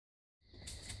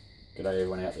G'day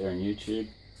everyone out there in YouTube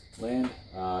land,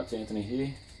 it's Anthony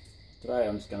here. Today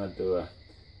I'm just going to do a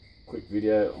quick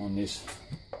video on this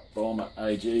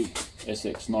Baumr-ag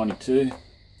SX92.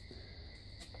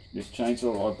 This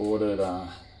chainsaw, I bought it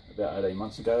about 18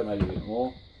 months ago, maybe a bit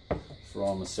more,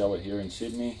 from a seller here in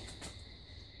Sydney.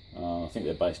 I think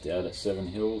they're based out at Seven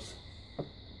Hills.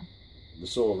 The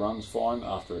saw runs fine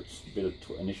after its bit of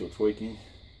initial tweaking,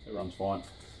 it runs fine.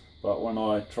 But when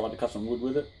I tried to cut some wood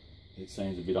with it, it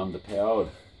seems a bit underpowered,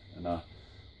 and I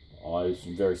was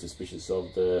very suspicious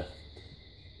of the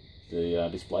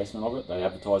displacement of it. They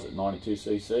advertise at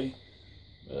 92cc,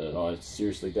 but I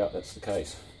seriously doubt that's the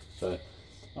case. So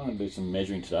I'm going to do some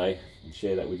measuring today and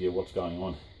share that with you, what's going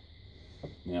on.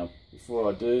 Now, before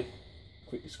I do,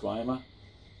 quick disclaimer,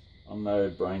 I'm no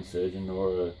brain surgeon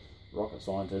or a rocket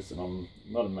scientist, and I'm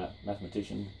not a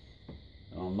mathematician,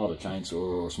 and I'm not a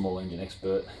chainsaw or a small engine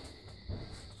expert.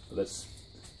 But that's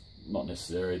not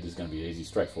necessary. This is going to be easy,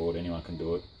 straightforward, anyone can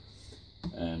do it,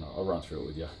 and I'll run through it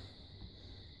with you.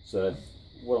 So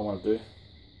what I want to do,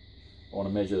 I want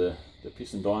to measure the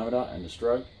piston diameter and the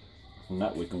stroke. From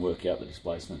that we can work out the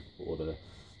displacement or the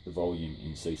volume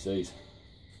in cc's.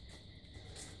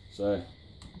 So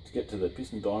to get to the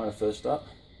piston diameter, first up,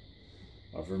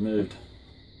 I've removed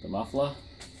the muffler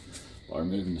by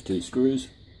removing the two screws,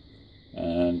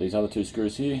 and these other two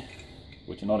screws here,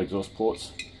 which are not exhaust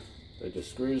ports, they're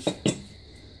just screws,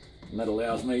 and that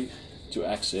allows me to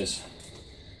access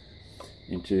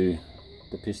into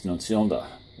the piston and cylinder.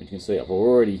 You can see I've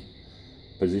already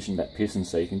positioned that piston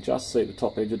so you can just see the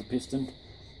top edge of the piston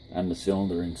and the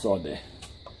cylinder inside there.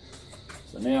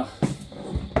 So now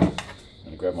I'm going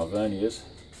to grab my verniers.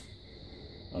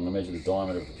 I'm going to measure the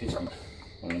diameter of the piston.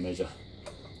 I'm going to measure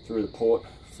through the port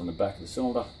from the back of the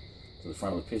cylinder to the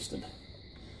front of the piston.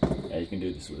 Now you can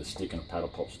do this with a stick and a paddle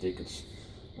pop stick. It's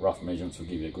rough measurements will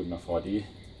give you a good enough idea.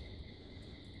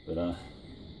 But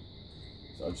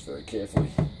so just very carefully,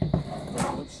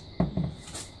 oops,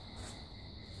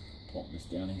 plonk this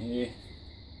down in here.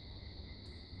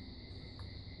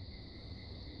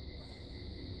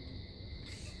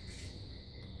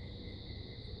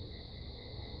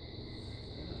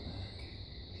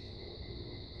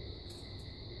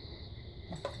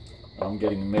 I'm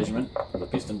getting a measurement of the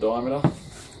piston diameter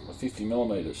of 50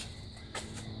 millimeters.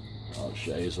 I'll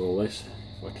show you all this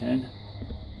if I can.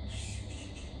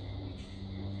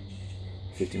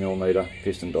 50 millimeter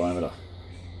piston diameter.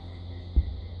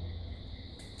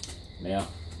 Now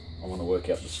I want to work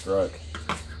out the stroke.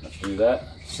 Let's do that.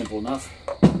 Simple enough.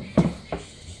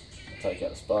 Take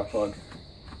out the spark plug.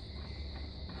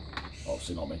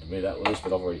 Obviously not meant to be that loose,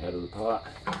 but I've already had it apart.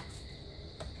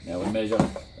 Now we measure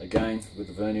again with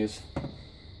the verniers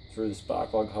through the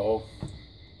spark plug hole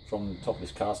from the top of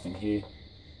this casting here,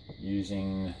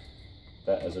 using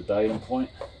that as a datum point.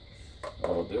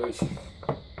 What I'll do is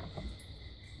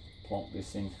plonk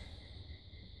this in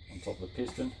on top of the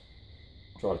piston,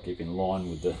 try to keep in line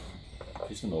with the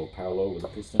piston or parallel with the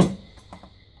piston.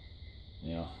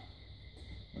 Now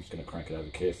I'm just going to crank it over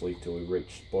carefully till we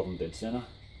reach bottom dead center.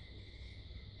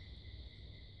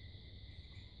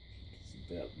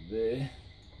 It's about there.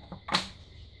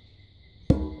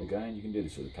 Again, you can do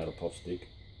this with a paddle pop stick.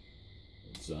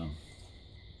 It's the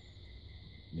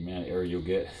amount of error you'll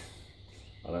get,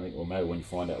 I don't think it will matter when you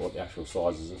find out what the actual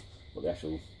sizes are, what the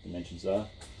actual dimensions are.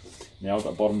 Now I've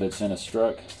got bottom dead center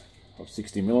stroke of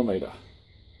 60 millimeter.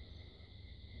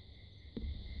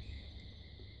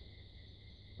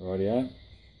 Rightio.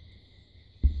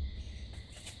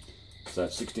 So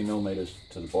that's 60 millimeters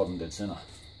to the bottom dead center.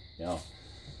 Now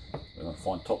we're going to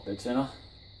find top dead center.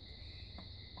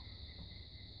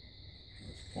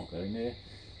 Let's plonk that in there.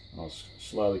 And I'll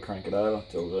slowly crank it over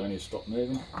until the verniers stop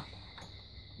moving.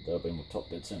 That'll be my top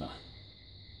dead center.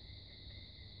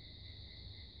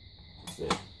 It's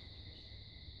there.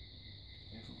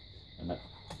 And that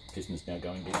piston is now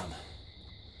going down.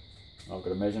 I've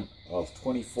got a measurement of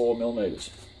 24 millimeters.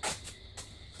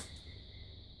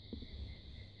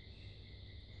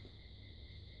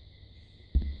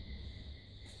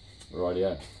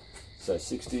 Rightio. So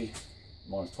 60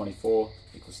 minus 24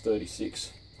 equals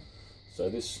 36. So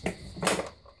this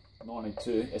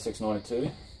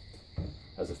SX92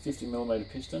 has a 50 millimeter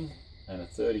piston and a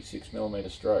 36 millimeter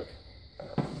stroke.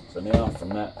 So now from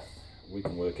that we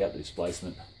can work out the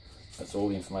displacement. That's all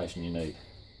the information you need.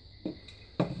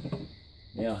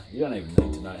 Now you don't even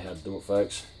need to know how to do it,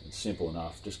 folks. It's simple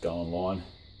enough. Just go online.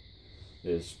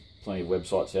 There's plenty of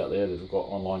websites out there that have got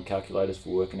online calculators for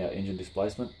working out engine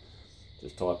displacement.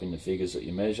 Just type in the figures that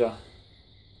you measure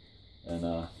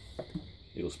and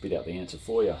it'll spit out the answer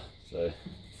for you. So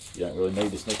you don't really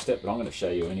need this next step, but I'm going to show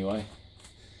you anyway.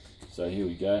 So here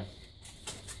we go.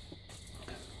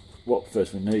 what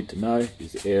first we need to know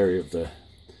is the area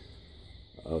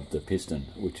of the piston,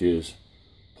 which is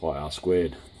pi r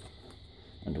squared.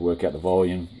 And to work out the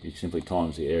volume, you simply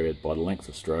times the area by the length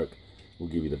of stroke, will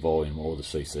give you the volume or the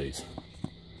cc's.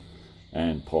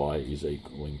 And pi is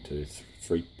equaling to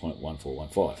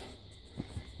 3.1415.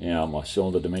 Now my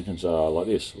cylinder dimensions are like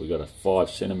this. We've got a 5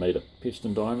 centimetre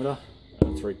piston diameter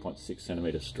and a 3.6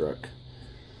 centimetre stroke.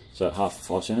 So half of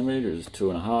 5 centimetres is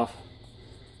 2.5.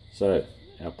 So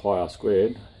our pi r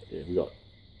squared, we've got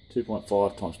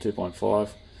 2.5 times 2.5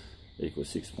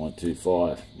 equals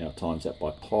 6.25. Now times that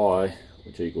by pi,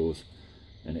 which equals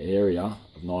an area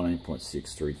of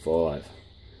 19.635.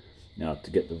 Now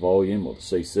to get the volume or the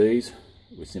cc's,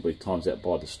 we simply times that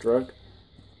by the stroke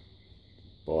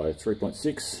by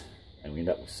 3.6 and we end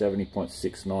up with 70.69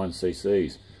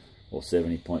 cc's, or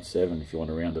 70.7 if you want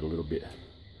to round it a little bit.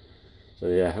 So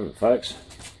there you have it, folks.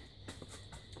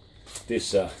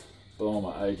 This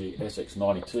Baumr-ag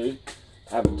SX92,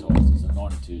 advertised as a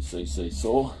 92cc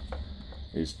saw,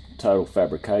 is total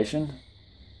fabrication.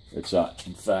 It's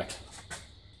in fact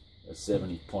a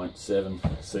 70.7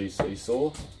 cc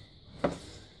saw.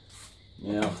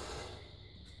 Now,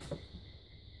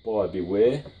 buyer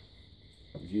beware.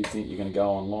 If you think you're going to go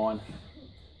online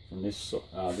from this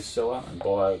seller and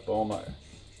buy a Baumr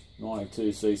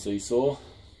 92cc saw,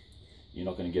 you're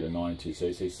not going to get a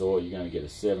 92cc saw, you're going to get a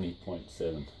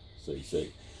 70.7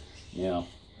 cc. Now,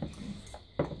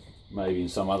 maybe in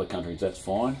some other countries that's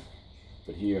fine,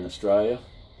 but here in Australia,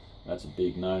 that's a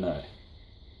big no-no.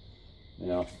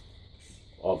 Now,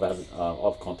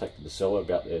 I've contacted the seller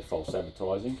about their false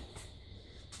advertising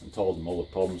and told them all the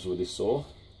problems with this saw,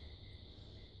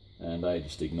 and they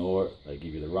just ignore it. They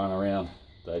give you the runaround.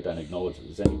 They don't acknowledge that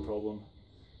there's any problem,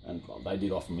 and they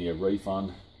did offer me a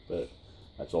refund, but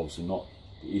that's obviously not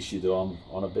the issue that I'm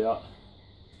on about.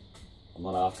 I'm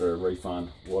not after a refund.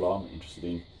 What I'm interested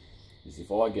in is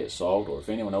if I get sold, or if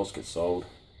anyone else gets sold,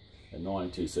 a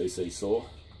 92cc saw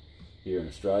here in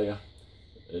Australia,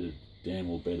 it damn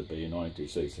well better be a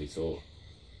 92cc saw.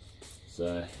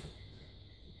 So,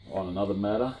 on another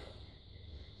matter,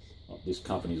 this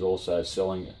company is also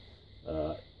selling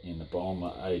in the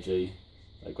Baumr-ag,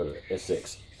 they've got an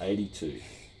SX92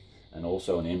 and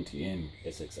also an MTN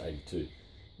SX82,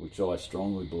 which I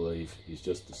strongly believe is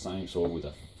just the same saw with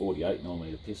a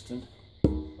 48mm piston,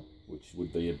 which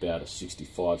would be about a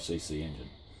 65cc engine.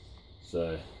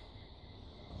 So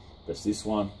that's this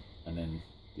one, and then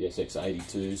the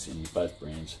SX82s in both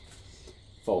brands,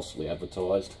 falsely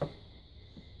advertised.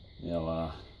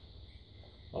 Now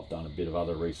I've done a bit of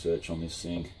other research on this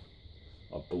thing.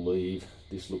 I believe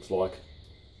this looks like,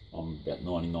 I'm about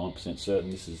 99%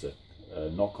 certain this is a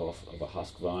knockoff of a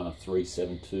Husqvarna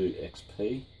 372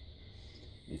 XP.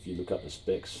 If you look up the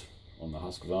specs on the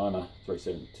Husqvarna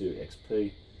 372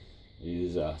 XP, it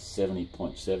is a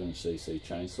 70.7cc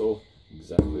chainsaw,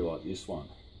 exactly like this one.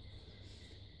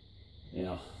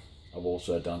 Now, I've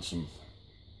also done some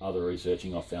other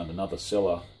researching. I found another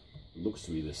seller, it looks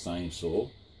to be the same saw,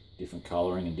 different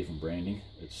colouring and different branding.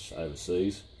 It's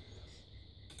overseas.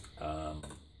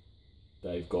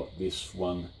 They've got this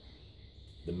one,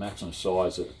 the maximum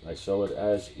size that they sell it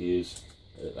as is,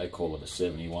 they call it a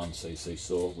 71cc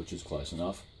saw, which is close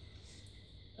enough.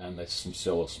 And they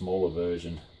sell a smaller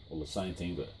version, or the same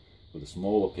thing, but with a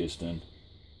smaller piston.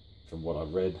 From what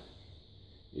I've read,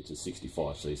 it's a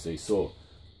 65cc saw,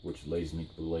 which leads me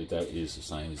to believe that is the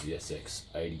same as the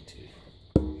SX82.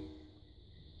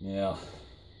 Now,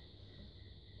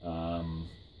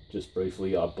 just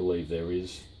briefly, I believe there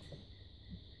is,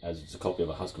 as it's a copy of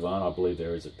a Husqvarna, I believe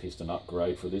there is a piston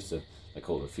upgrade for this. They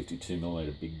call it a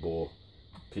 52mm big bore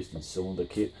piston cylinder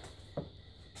kit.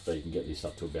 So you can get this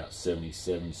up to about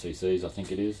 77ccs, I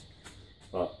think it is.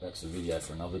 But that's a video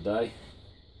for another day.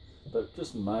 But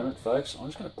just a moment, folks, I'm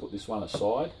just going to put this one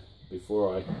aside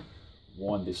before I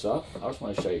wind this up. I just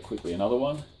want to show you quickly another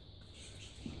one.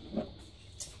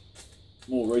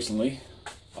 More recently,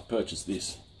 I purchased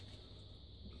this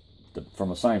from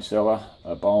the same seller,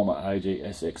 a Baumr-ag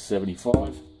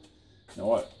SX92.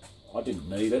 Now I didn't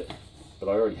need it, but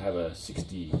I already have a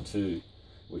 62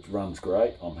 which runs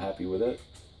great. I'm happy with it.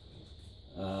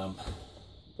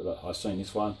 But I've seen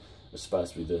this one. It's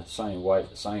supposed to be the same weight,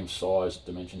 the same size,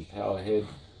 dimension power head,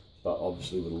 but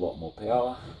obviously with a lot more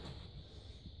power.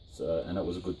 So, and it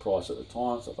was a good price at the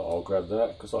time, so I thought I'll grab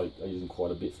that because I use them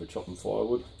quite a bit for chopping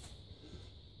firewood.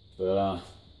 But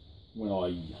when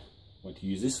I went to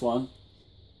use this one,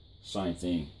 same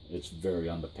thing, it's very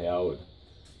underpowered.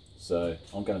 So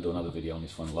I'm going to do another video on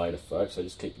this one later, folks, so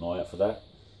just keep an eye out for that.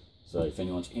 So if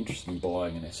anyone's interested in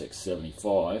buying an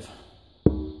SX75,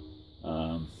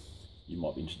 you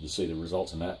might be interested to see the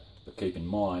results in that. but keep in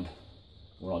mind,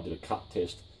 when I did a cut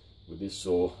test with this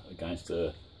saw against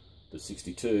the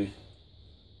 62,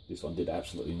 this one did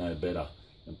absolutely no better,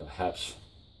 and perhaps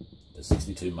the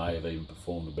 62 may have even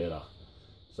performed better.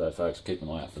 So folks, keep an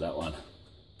eye out for that one,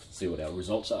 see what our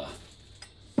results are.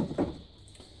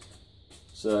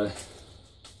 So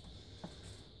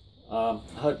I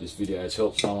hope this video has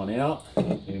helped someone out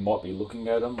who might be looking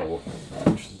at them or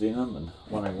interested in them and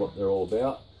wondering what they're all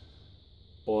about.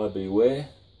 Buyer beware,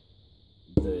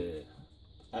 they're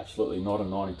absolutely not a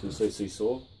 92cc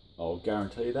saw, I'll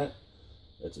guarantee that.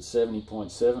 It's a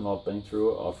 70.7, I've been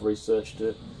through it, I've researched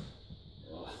it,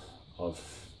 I'm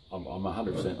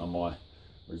 100% on my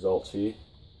results here.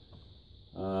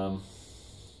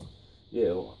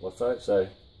 Yeah, well folks, so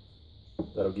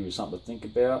that'll give you something to think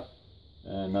about,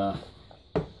 and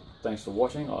thanks for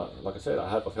watching. Like I said, I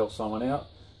hope I've helped someone out,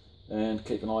 and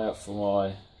keep an eye out for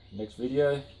my next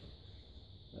video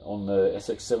on the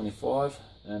SX95,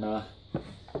 and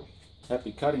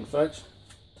happy cutting folks.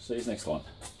 See you next time.